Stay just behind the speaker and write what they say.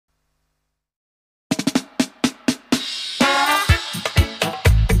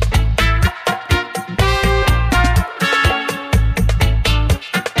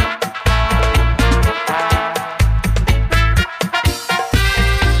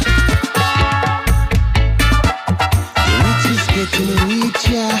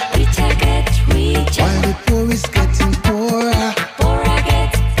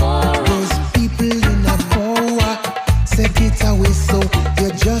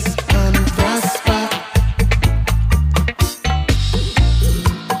just can't prosper.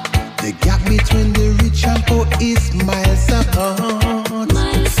 The gap between the rich and poor is miles apart.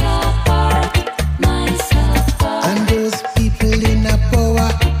 Miles apart, miles apart. And those people in a power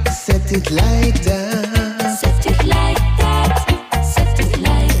set it like that. Set it like that, set it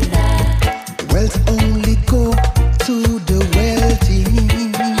like that. Wealth only go to the wealthy.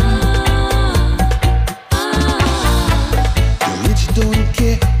 The rich don't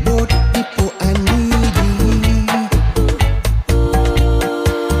care about the poor and needy.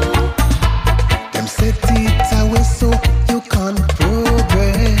 Them set it away so you can't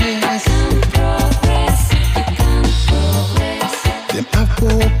progress. You can't progress. Them have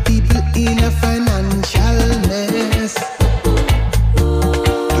poor people in a financial mess.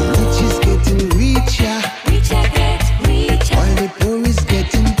 The rich is getting richer, Richer get richer, while the poor is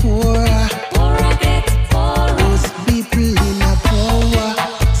getting poorer. poorer get poorer. Those people in a power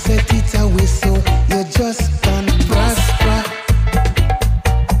set it away so you just can't prosper.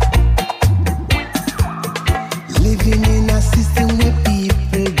 Living in a system where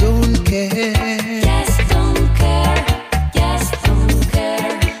people don't care. Yes, don't care, yes, don't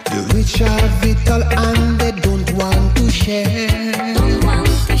care. The rich have it all and they don't want to share. Don't want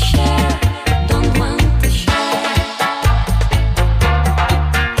to share, don't want to share.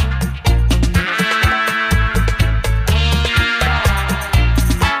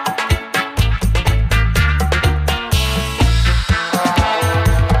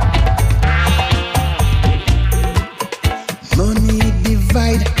 Money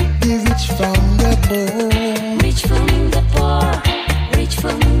divide the rich from the poor. Rich from the poor, rich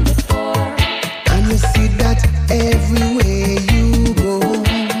from the poor. And you see that everywhere you go.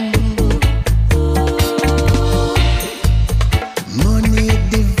 Money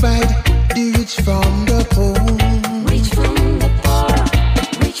divide the rich from the poor. Rich from the poor,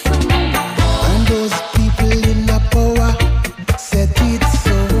 rich from the poor. And those people in the power set it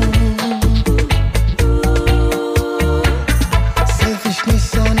so.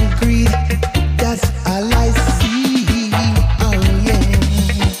 Selfishness and greed, that's all I see. Oh yeah.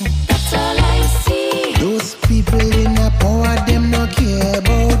 That's all I see. Those people in the power, them no care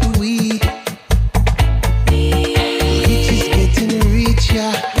about we. Rich is getting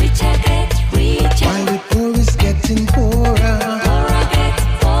richer, Richer get richer, while the poor is getting poorer. poorer get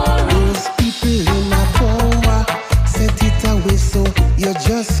poorer. Those people in the power set it away so you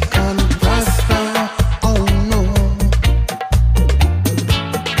just can't prosper. Oh no.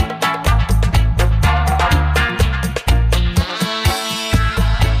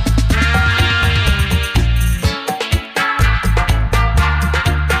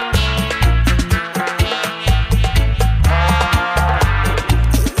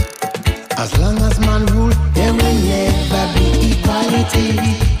 As long as man rule, there will never be equality.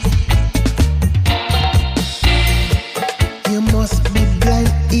 You must be blind,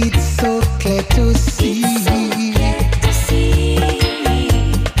 it's so clear to see. To see.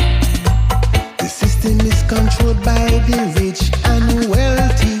 The system is controlled by the rich and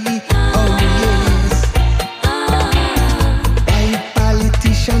wealthy. Oh yes, by a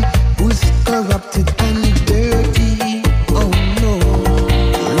politician who's corrupted and dirty. Oh no,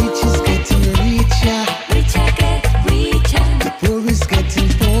 the rich is getting richer, Richer get richer, the poor is getting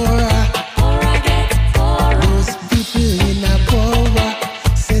poorer. poorer get poorer. Those people in a power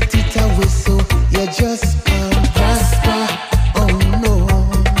set it away so you just can't prosper. Oh no.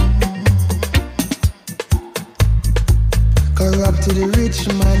 Corrupt to the rich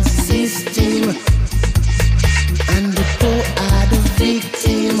man system, and the poor are the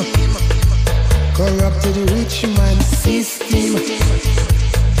victim. Corrupt to the rich man system,